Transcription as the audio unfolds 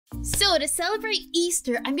So to celebrate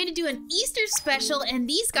Easter, I'm gonna do an Easter special, and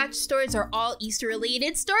these Gacha stories are all Easter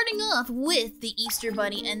related, starting off with the Easter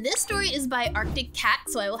Bunny. And this story is by Arctic Cat,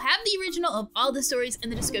 so I will have the original of all the stories in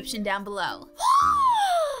the description down below.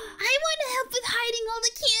 I want to help with hiding all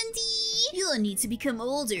the candy. You'll need to become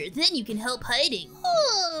older, then you can help hiding.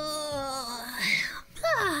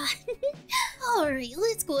 Alright,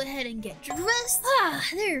 let's go ahead and get dressed.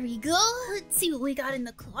 There we go. Let's see what we got in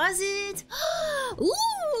the closet.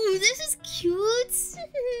 Ooh, this is cute.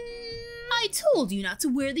 I told you not to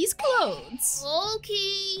wear these clothes.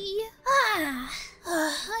 Okay.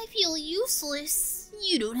 I feel useless.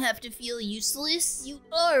 You don't have to feel useless. You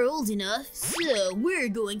are old enough. So, we're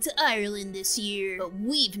going to Ireland this year. But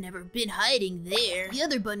we've never been hiding there. The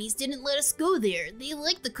other bunnies didn't let us go there. They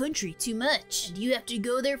like the country too much. And you have to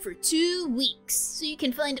go there for 2 weeks. So you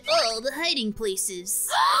can find all the hiding places.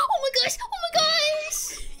 Oh my gosh! Oh my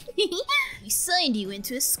gosh! We signed you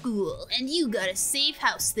into a school, and you got a safe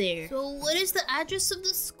house there. So what is the address of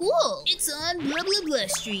the school? It's on blah blah blah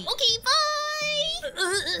street. Okay, bye!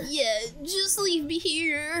 Yeah, just leave me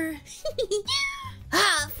here.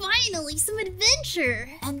 Finally, some adventure!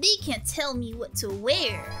 And they can't tell me what to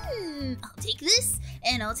wear. I'll take this,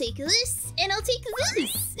 and I'll take this, and I'll take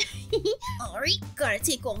this. Alright, gotta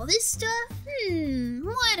take all this stuff.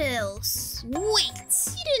 What else? Wait,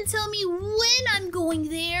 you didn't tell me when I'm going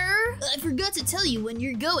there. I forgot to tell you when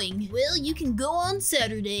you're going. Well, you can go on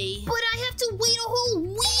Saturday. But I have to wait a whole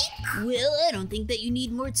week? Well, I don't think that you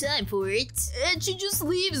need more time for it. And she just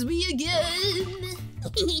leaves me again.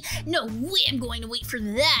 No way I'm going to wait for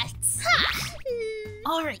that.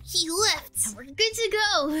 Alright, he left. And we're good to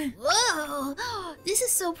go. Whoa, this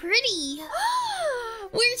is so pretty.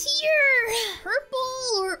 We're here.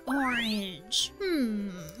 Purple or orange?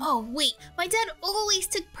 Oh, wait. My dad always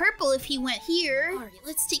took purple if he went here. Alright,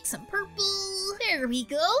 let's take some purple. There we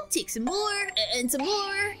go. Take some more, and some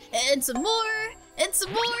more, and some more, and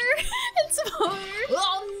some more, and some more.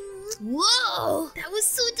 Whoa, that was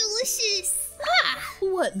so delicious.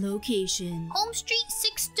 What location? Home Street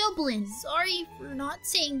 6, Dublin. Sorry for not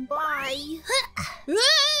saying bye.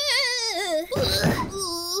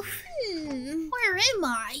 Where am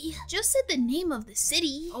I? Just said the name of the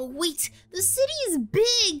city. Oh wait, the city is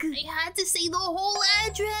big. I had to say the whole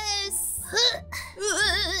address.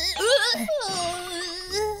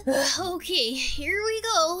 Okay, here we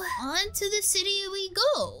go. On to the city we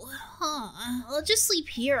go. I'll just sleep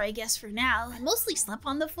here, I guess, for now. I mostly slept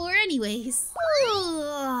on the floor anyways.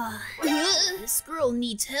 This girl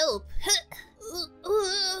needs help. Who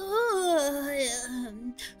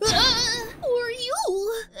are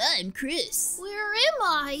you? I'm Chris. Where am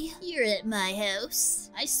I? You're at my house.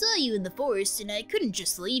 I saw you in the forest and I couldn't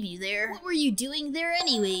just leave you there. What were you doing there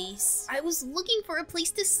anyways? I was looking for a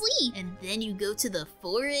place to sleep. And then you go to the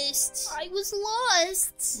forest? I was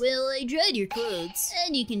lost. Well, I dried your clothes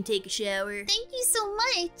and you can take a shower. Thank you so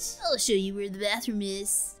much. I'll show you where the bathroom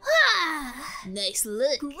is. Nice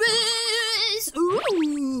look. Chris!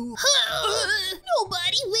 Ooh!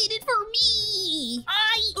 Nobody waited for me!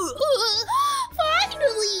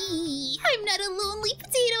 Finally! I'm not a lonely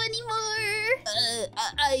potato anymore!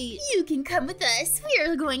 You can come with us. We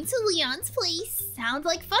are going to Leon's place. Sounds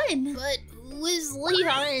like fun. But who is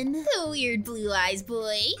Leon? The weird blue eyes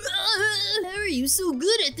boy. How are you so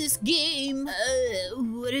good at this game?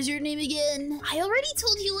 What is your name again? I already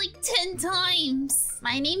told you like 10 times.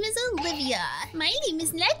 My name is Olivia. My name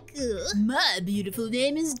is Neku. My beautiful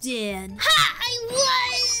name is Dan. Ha! I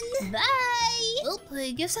won! Bye! Well,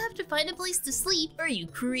 I guess I have to find a place to sleep. Are you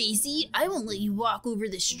crazy? I won't let you walk over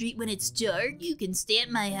the street when it's dark. You can stay at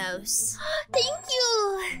my house. Thank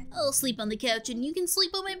you! I'll sleep on the couch and you can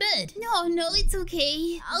sleep on my bed. No, it's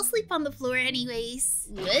okay. I'll sleep on the floor anyways.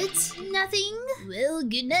 What? Nothing. Well,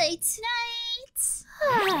 good night. Night!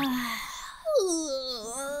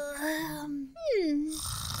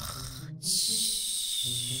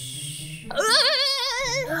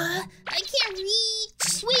 I can't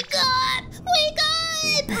reach. Wake up! Wake up!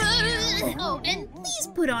 Oh, and please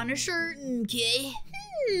put on a shirt. Okay.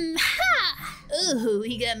 Oh,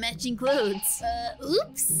 we got matching clothes.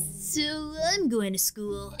 Oops. So I'm going to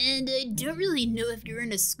school, and I don't really know if you're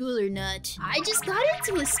in a school or not. I just got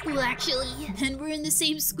into a school, actually. And we're in the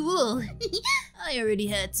same school. I already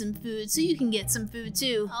had some food, so you can get some food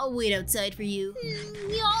too. I'll wait outside for you.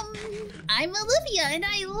 Yum. I'm Olivia, and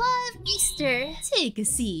I love Easter. Take a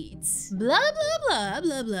seat. Blah, blah, blah,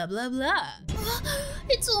 blah, blah, blah, blah.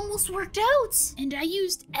 It's almost worked out. And I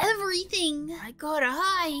used everything. I gotta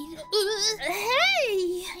hide.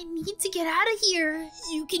 Hey! I need to get out of here.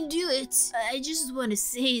 You can do it. I just want to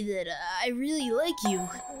say that I really like you.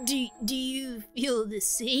 Do you feel the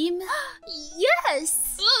same?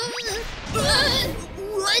 Yes!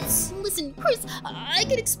 What? Listen, Chris, I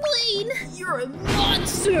can explain. You're a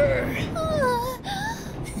monster!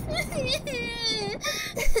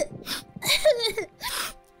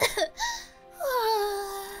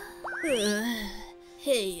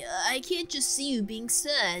 Hey, I can't just see you being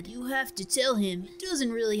sad. You have to tell him. It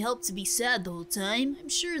doesn't really help to be sad the whole time. I'm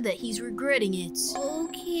sure that he's regretting it.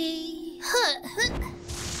 Okay.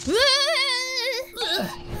 What?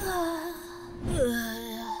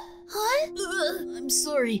 I'm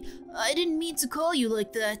sorry. I didn't mean to call you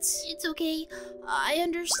like that. It's okay. I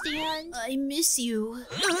understand. I miss you.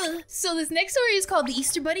 So this next story is called The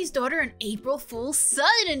Easter Bunny's Daughter on April Fool's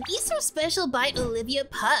Sun, an Easter special by Olivia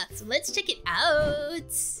Puff. So let's check it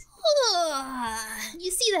out.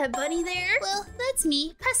 You see that bunny there? Well, that's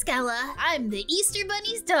me, Pascala. I'm the Easter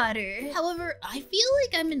Bunny's daughter. However, I feel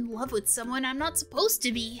like I'm in love with someone I'm not supposed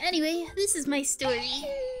to be. Anyway, this is my story.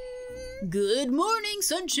 Good morning,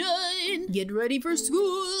 sunshine. Get ready for school.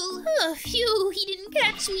 Oh, phew, he didn't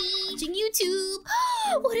catch me. Watching YouTube.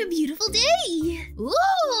 What a beautiful day.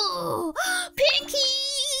 Ooh,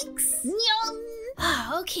 pancakes. Yum.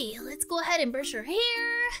 Okay, let's go ahead and brush her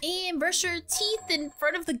hair and brush her teeth in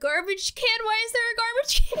front of the garbage can. Why is there a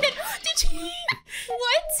garbage can? Did you?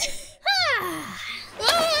 What?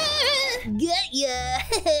 Got ya.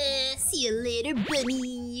 See you later,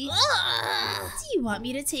 bunny. Do you want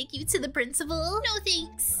me to take you to the principal? No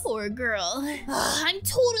thanks. Poor girl. I'm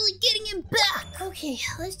totally getting him back. Okay,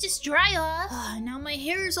 let's just dry off. Now my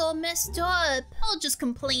hair is all messed up. I'll just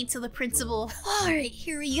complain to the principal. Alright,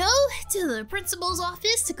 here we go. To the principal's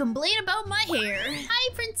office to complain about my hair.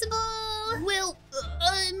 Hi, principal. Well,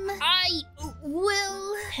 I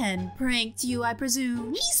will. Pen pranked you, I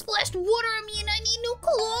presume. He splashed water on me and I need new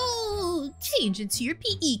clothes. Change into your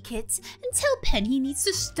PE kit and tell Pen he needs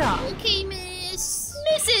to stop. Okay, miss.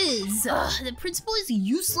 Mrs. The principal is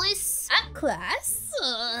useless. At class?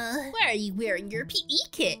 Why are you wearing your PE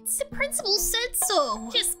kit? The principal said so.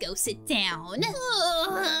 Just go sit down.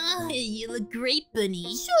 You look great, bunny.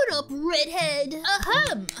 Shut up, redhead.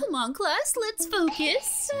 Come on, class, let's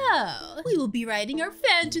focus. So, we will be writing our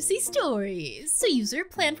fantasy stories. So use your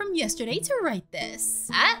plan from yesterday to write this.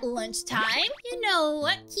 At lunchtime, you know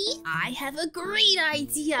what, Keith? I have a great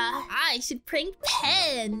idea. I should prank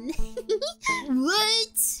Pen.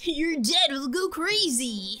 What? Your dad will go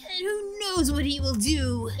crazy. And who knows what he will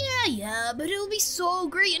do. Yeah, but it'll be so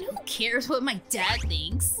great and who cares what my dad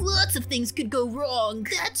thinks? Lots of things could go wrong.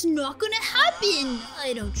 That's not gonna happen.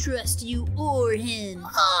 I don't trust you or him.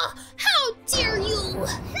 How dare you?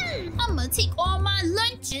 I'm gonna take all my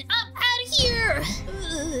lunch and I'm out of here.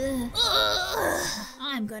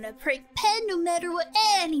 I'm gonna prank Pen no matter what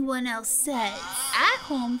anyone else says. At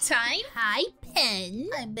home time, hi Pen.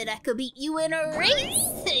 I bet I could beat you in a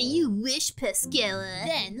race. You wish, Pascala.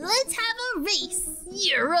 Then let's have a race.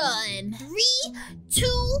 You're on. 3, 2,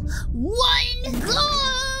 1, go!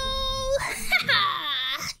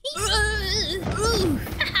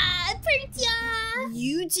 I pranked ya!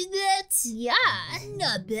 You did that? Yeah,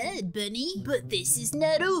 not bad, bunny. But this is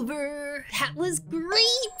not over. That was great.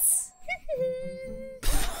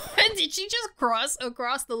 Did she just cross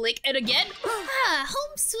across the lake and again?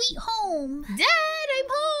 Home sweet home. Dad, I'm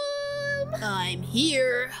home. I'm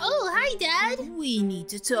here. Oh, hi, Dad. We need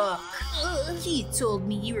to talk. He told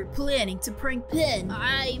me you were planning to prank Pen.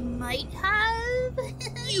 I might have.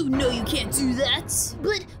 You know you can't do that.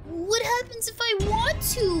 But what happens if I want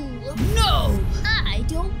to? No! I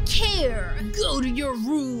don't care. Go to your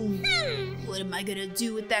room. What am I gonna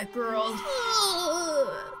do with that girl?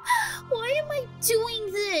 Why am I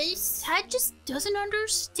doing this? Dad just doesn't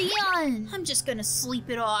understand. I'm just gonna sleep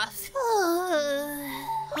it off.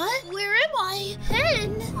 What? Where am I?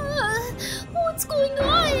 Pen? What's going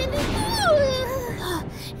on?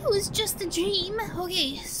 It was just a dream.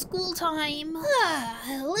 Okay, school time.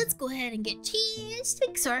 Let's go ahead and get changed,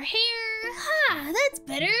 fix our hair. That's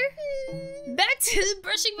better. Back to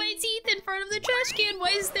brushing my teeth in front of the trash can.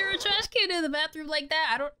 Why is there a trash can in the bathroom like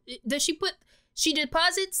that? She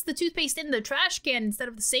deposits the toothpaste in the trash can instead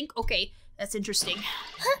of the sink? Okay, that's interesting.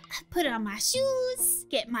 Put on my shoes,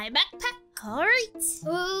 get my backpack. Alright.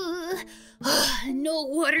 No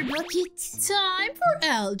water bucket. Time for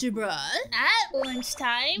algebra. At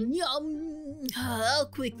lunchtime. Yum. I'll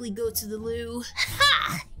quickly go to the loo.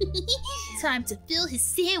 Time to fill his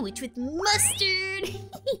sandwich with mustard.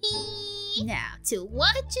 Now to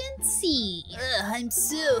watch and see. I'm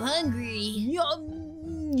so hungry. Yum.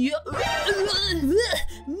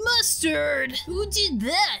 Mustard! Who did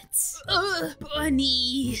that?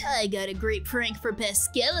 Bunny! I got a great prank for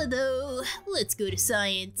Pascala though. Let's go to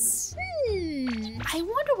science. I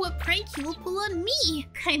wonder what prank he will pull on me.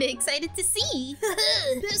 Kinda excited to see.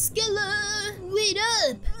 Pascala! Wait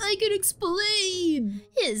up! I can explain!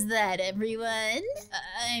 Is that everyone?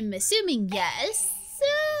 I'm assuming yes.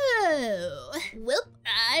 So, well,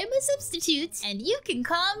 I'm a substitute, and you can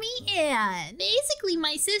call me Anne. Basically,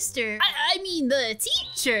 my sister, I mean the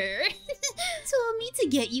teacher, told me to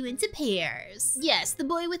get you into pairs. Yes, the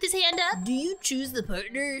boy with his hand up. Do you choose the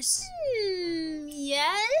partners?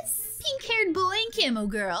 Yes. Pink-haired boy and camo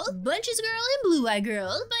girl, bunches girl and blue-eye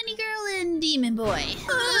girl, bunny girl and demon boy.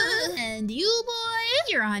 And you, boy,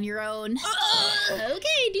 you're on your own.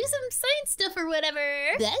 Okay, do some science stuff or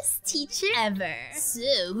whatever. Best teacher ever.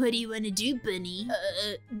 So, what do you want to do, Bunny?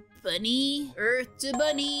 Bunny? Earth to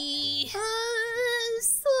Bunny.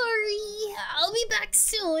 Sorry. I'll be back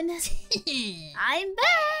soon. I'm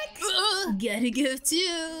back. Gotta go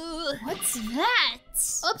too. What's that?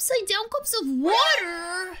 Upside down cups of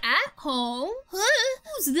water? At home? Huh?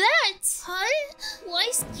 Who's that? Huh? Why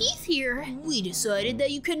is Keith here? We decided that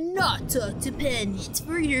you cannot talk to Penn. It's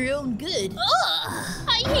for your own good.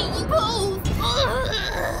 I hate you both.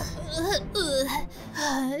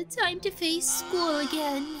 Time to face school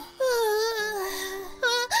again.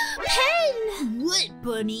 Penn! What,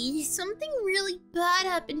 Bunny? Something really bad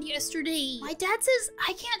happened yesterday. My dad says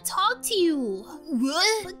I can't talk to you.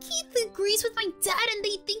 What? But Keith agrees with my dad and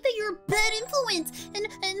they think that you're a bad influence. And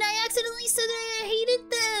I accidentally said that I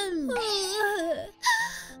hated them.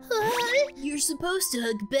 You're supposed to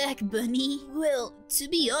hug back, Bunny. Well, to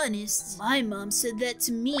be honest, my mom said that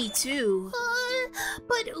to me too.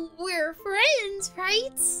 But we're friends,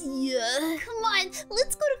 right? Yeah. Come on,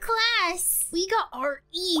 let's go to class. We got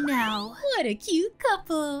RE now. What a cute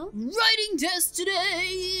couple. Writing test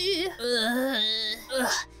today.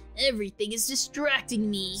 Everything is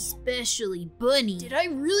distracting me, especially Bunny. Did I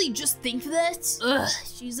really just think that?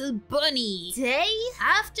 She's a bunny. Day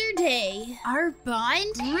after day, our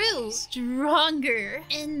bond grew stronger.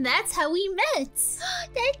 And that's how we met.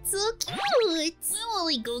 That's so cute. We'll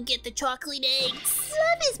only go get the chocolate eggs.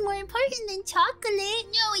 Love is more important than chocolate.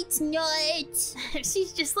 No, it's not.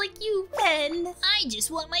 She's just like you, Pen. I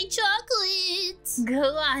just want my chocolate.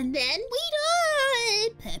 Go on then. Wait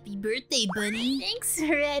up. Happy birthday, Bunny. Thanks,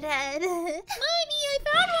 Redhead. Mommy, I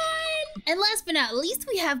found one! And last but not least,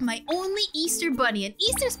 we have my only Easter bunny, an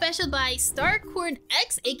Easter special by Starcorn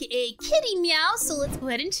X, aka Kitty Meow, so let's go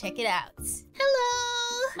ahead and check it out.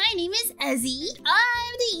 Hello! My name is Ezzy.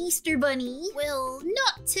 I'm the Easter bunny. Well,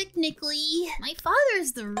 not technically. My father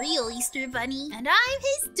is the real Easter bunny, and I'm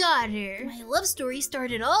his daughter. My love story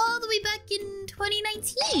started all the way back in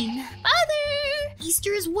 2019. Father!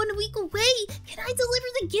 Easter is 1 week away. Can I deliver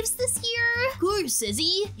the gifts this year? Of course,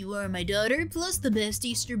 Ezzy. You are my daughter, plus the best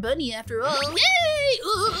Easter bunny after all. Yay!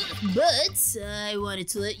 But I wanted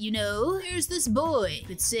to let you know, there's this boy.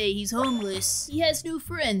 Could say he's homeless. He has no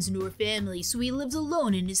friends nor family, so he lives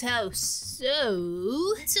alone in his house.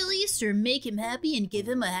 So, till Easter, make him happy and give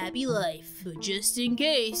him a happy life. But just in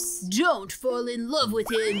case, don't fall in love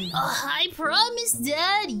with him. I promise,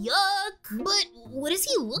 Dad. Yuck. But what does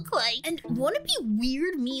he look like? And won't it be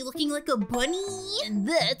weird me looking like a bunny? And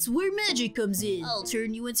that's where magic comes in. I'll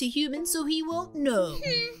turn you into human so he won't know.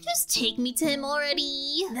 Just take me to him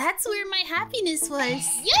already. That's where my happiness was.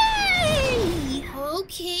 Yay!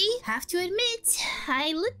 Okay, have to admit,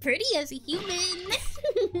 I look pretty as a human.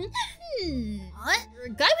 What? For a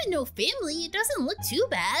guy with no family, it doesn't look too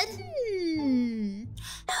bad.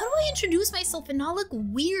 How do I introduce myself and not look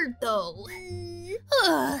weird though?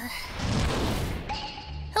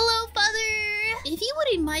 Hello, Father! If you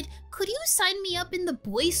wouldn't mind, could you sign me up in the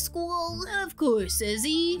boys' school? Of course,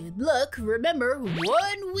 Ezzy. Good luck. Remember,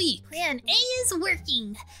 1 week. Plan A is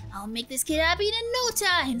working. I'll make this kid happy in no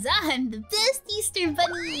time. I'm the best Easter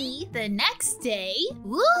bunny. The next day...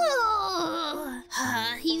 Whoa!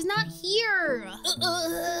 He's not here.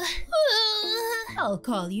 I'll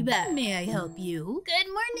call you back. May I help you? Good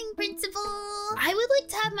morning, Principal. I would like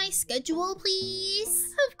to have my schedule,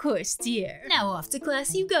 please. Of course, dear. Now off to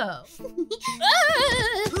class you go.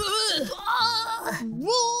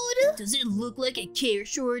 Rude! Does it look like I care,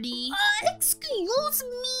 Shorty? Excuse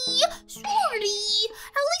me, Shorty.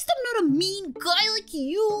 At least I'm not a mean guy like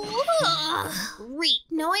you. Great,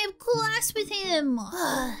 now I have class with him.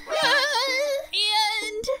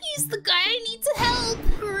 And he's the guy I need to help.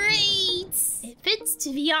 Great. It fits,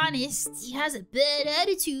 to be honest. He has a bad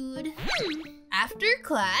attitude. After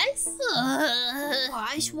class?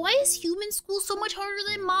 Gosh, why is human school so much harder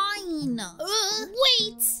than mine?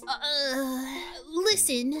 Wait!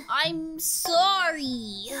 Listen, I'm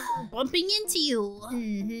sorry. Bumping into you.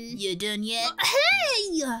 You done yet?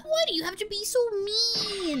 Hey! Why do you have to be so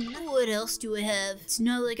mean? What else do I have? It's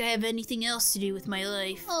not like I have anything else to do with my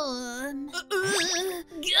life. Oh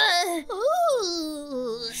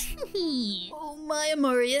my,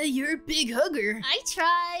 Amaria, you're a big hugger. I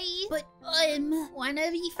try. But,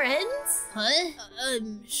 wanna be friends? Huh?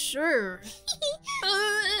 Sure.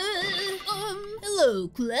 Hello,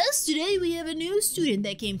 class. Today we have a new student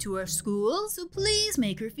that came to our school, so please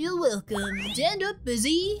make her feel welcome. Stand up,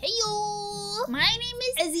 Izzy. Heyo! My name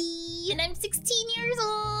is Izzy, and I'm 16 years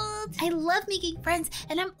old. I love making friends,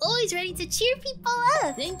 and I'm always ready to cheer people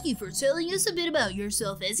up. Thank you for telling us a bit about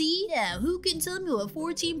yourself, Izzy. Now, who can tell me what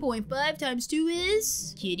 14.5 times 2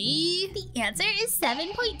 is? Kitty? The answer is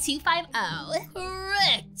 7.250.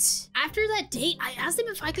 Correct. After that date, I asked him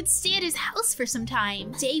if I could stay at his house for some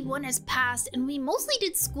time. Day 1 has passed, and we mostly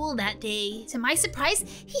did school that day. To my surprise,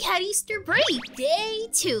 he had Easter break. Day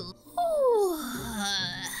 2.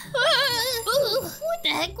 What the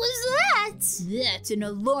heck was that? That's an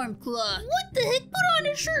alarm clock. What the heck? Put on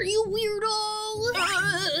a shirt, you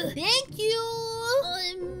weirdo! Thank you!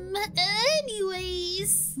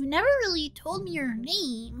 Anyways, you never really told me your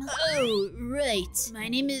name. Oh, right. My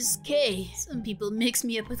name is Kay. Some people mix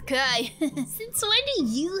me up with Kai. Since when do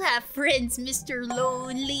you have friends, Mr.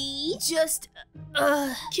 Lonely? Just,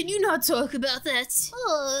 can you not talk about that?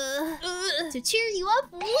 To cheer you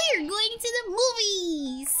up, we're going to the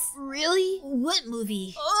movies! Really? What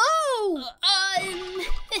movie? Oh!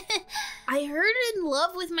 I heard In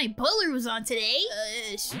Love with My Butler was on today.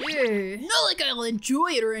 Sure. Not like I'll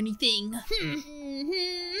enjoy it or anything.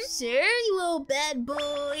 Sure, you little bad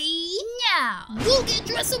boy. Now, go get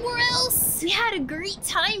dressed somewhere else. We had a great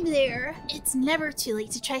time there. It's never too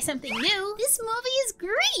late to try something new. This movie is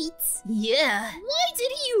great. Yeah. Why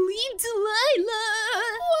did he leave Delilah?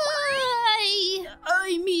 Why?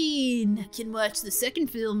 I mean, I can watch the second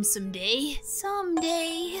film someday.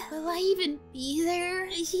 Someday. Will I even be there?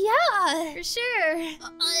 Yeah, for sure.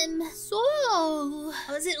 So,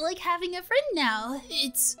 how's it like having a friend now?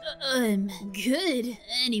 It's, good.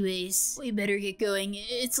 Anyways, we better get going.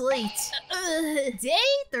 It's late. Day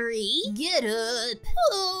 3. Get up.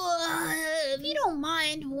 If you don't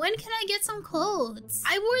mind, when can I get some clothes?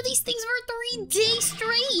 I wore these things for 3 days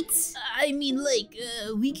straight. I mean, like,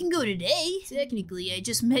 we can go today. Technically, I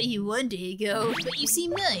just met you 1 day ago, but you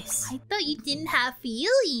seem nice. I thought you didn't have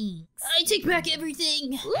feelings. I take back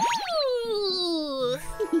everything. Ooh.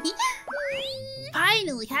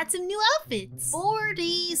 Finally had some new outfits. 4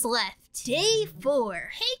 days left. Day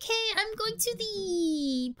 4. Hey Kay, I'm going to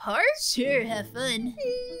the park? Sure, have fun.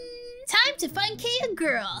 Time to find Kay a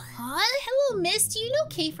girl. Huh? Hello, miss. Do you know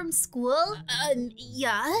Kay from school?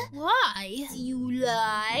 Yeah. Why? Do you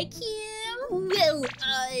like him? Well,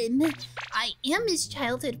 I am his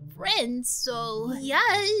childhood friend, so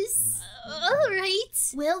yes.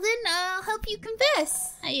 Alright. Well then, I'll help you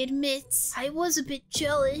confess. I admit, I was a bit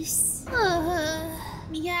jealous.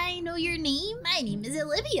 May I know your name? My name is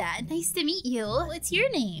Olivia. Nice to meet you. What's your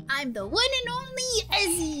name? I'm the one and only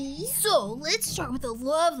Izzy. So, let's start with a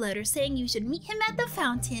love letter saying you should meet him at the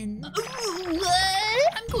fountain.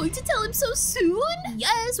 What? I'm going to tell him so soon?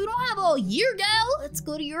 Yes, we don't have all year, gal. Let's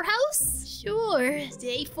go to your house. Sure.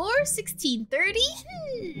 Day 4, 16:30.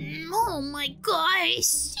 Oh my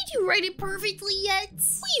gosh. Did you write it perfectly yet?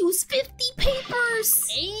 We used 50 papers.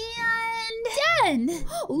 And 10.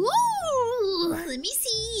 Ooh. Let me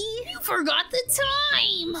see. You forgot the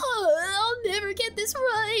time. I'll never get this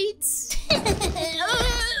right.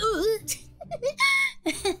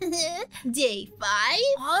 Day 5.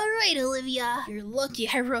 Alright, Olivia. You're lucky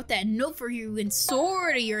I wrote that note for you in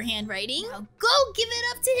sort of your handwriting. Now go give it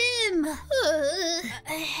up to him.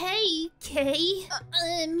 Hey, Kay.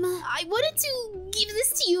 I wanted to give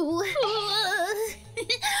this to you.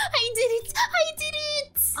 I did it.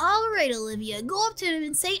 Alright, Olivia. Go up to him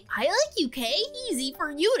and say, I like you, Kay. Easy for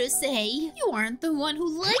you to say. You aren't the one who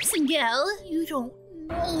likes him, gal. You don't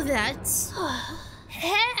know that.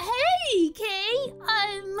 Hey, Kay,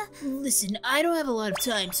 listen, I don't have a lot of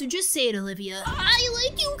time, so just say it, Olivia. I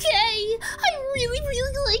like you, Kay. I really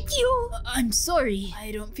like you. I'm sorry.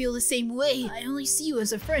 I don't feel the same way. I only see you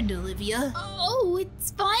as a friend, Olivia. Oh,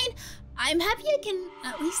 it's fine. I'm happy I can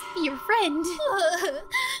at least be your friend.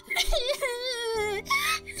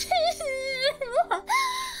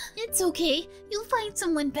 It's okay. You'll find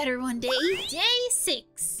someone better one day. Day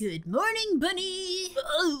 6. Good morning, bunny.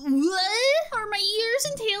 What? Are my ears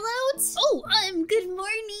and tail out? Oh, good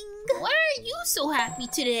morning. Why are you so happy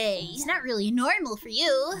today? It's not really normal for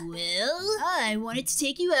you. Well, I wanted to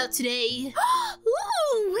take you out today.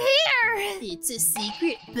 Ooh, where? It's a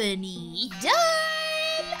secret, bunny. Done!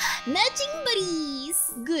 Matching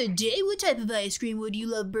buddies. Good day. What type of ice cream would you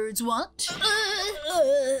lovebirds want?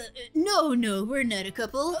 No, we're not a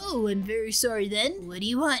couple. Oh, I'm very sorry then. What do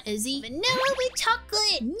you want, Izzy? Vanilla with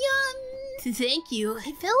chocolate. Yum! Thank you.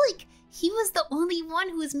 I felt like he was the only one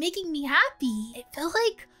who was making me happy. It felt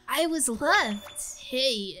like I was loved.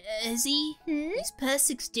 Hey, Izzy. These past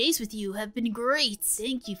 6 days with you have been great.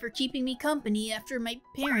 Thank you for keeping me company after my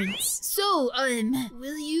parents. So,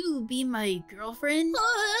 will you be my girlfriend?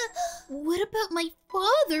 What about my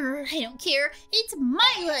father? I don't care. It's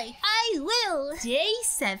my life. I will. Day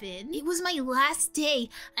 7. It was my last day.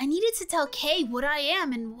 I needed to tell Kay what I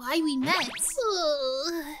am and why we met.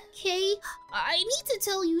 Kay, I need to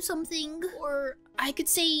tell you something. Or I could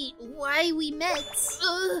say why we met.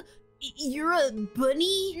 You're a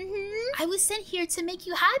bunny? I was sent here to make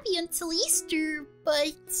you happy until Easter,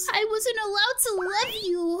 but I wasn't allowed to love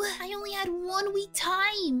you. I only had 1 week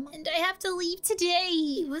time, and I have to leave today.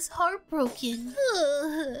 He was heartbroken.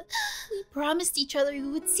 We promised each other we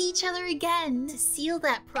would see each other again. To seal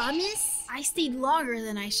that promise, I stayed longer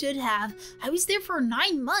than I should have. I was there for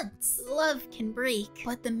 9 months. Love can break,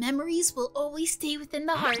 but the memories will always stay within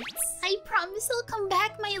the hearts. I promise I'll come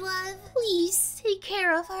back, my love. Please, take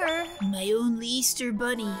care of her. My only Easter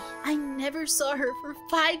bunny. I never saw her for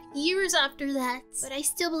 5 years after that, but I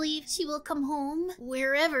still believe she will come home,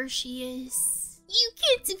 wherever she is. You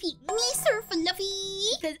can't defeat me, Sir Fluffy,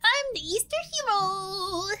 because I'm the Easter hero.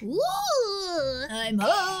 Woo! I'm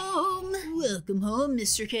home. Welcome home,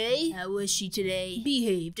 Mr. K. How was she today?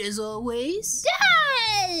 Behaved as always.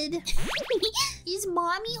 Dad! Is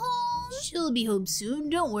Mommy home? She'll be home soon,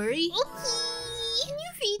 don't worry. Okay. Can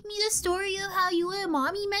you read me the story of how you and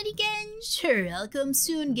Mommy met again? Sure, I'll come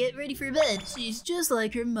soon. Get ready for bed. She's just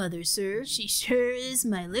like her mother, sir. She sure is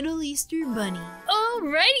my little Easter bunny.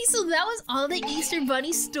 Alrighty, so that was all the Easter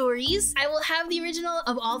bunny stories. I will have the original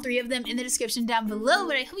of all 3 of them in the description down below,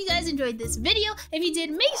 but I hope you guys enjoyed this video. If you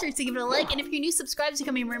did, make sure to give it a like, and if you're new, subscribe to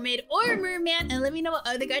become a mermaid or a merman, and let me know what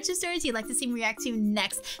other gacha stories you'd like to see me react to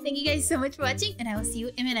next. Thank you guys so much for watching, and I will see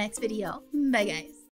you in my next video. Bye, guys.